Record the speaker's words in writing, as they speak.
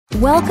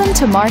Welcome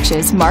to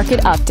March's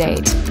Market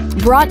Update,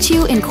 brought to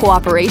you in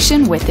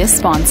cooperation with this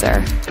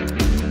sponsor.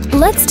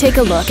 Let's take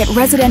a look at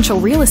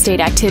residential real estate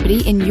activity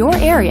in your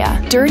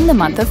area during the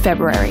month of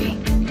February.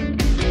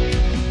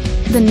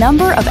 The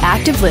number of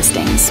active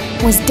listings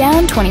was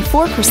down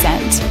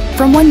 24%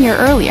 from 1 year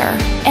earlier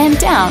and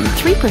down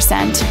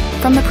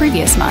 3% from the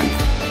previous month.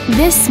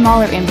 This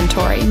smaller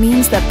inventory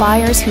means that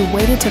buyers who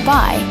waited to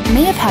buy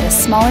may have had a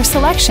smaller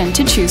selection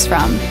to choose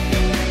from.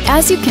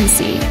 As you can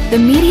see, the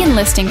median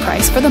listing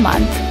price for the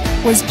month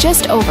was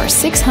just over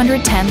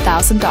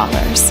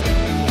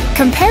 $610,000.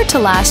 Compared to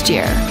last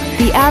year,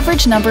 the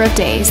average number of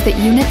days that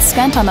units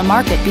spent on the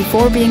market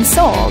before being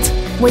sold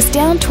was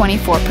down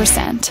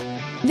 24%.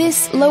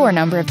 This lower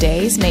number of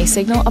days may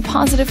signal a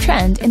positive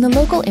trend in the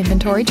local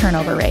inventory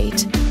turnover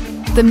rate.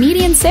 The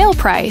median sale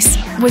price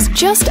was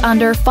just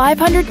under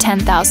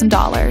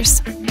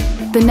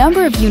 $510,000. The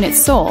number of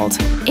units sold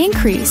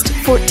increased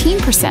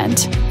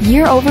 14%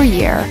 year over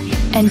year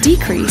and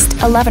decreased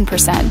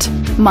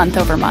 11% month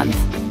over month.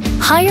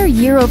 Higher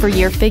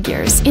year-over-year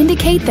figures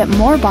indicate that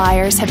more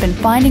buyers have been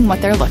finding what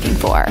they're looking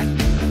for.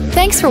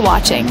 Thanks for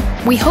watching.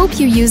 We hope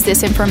you use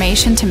this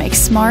information to make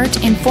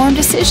smart, informed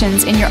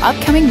decisions in your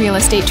upcoming real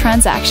estate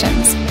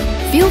transactions.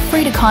 Feel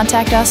free to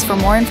contact us for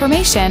more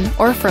information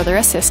or further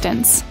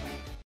assistance.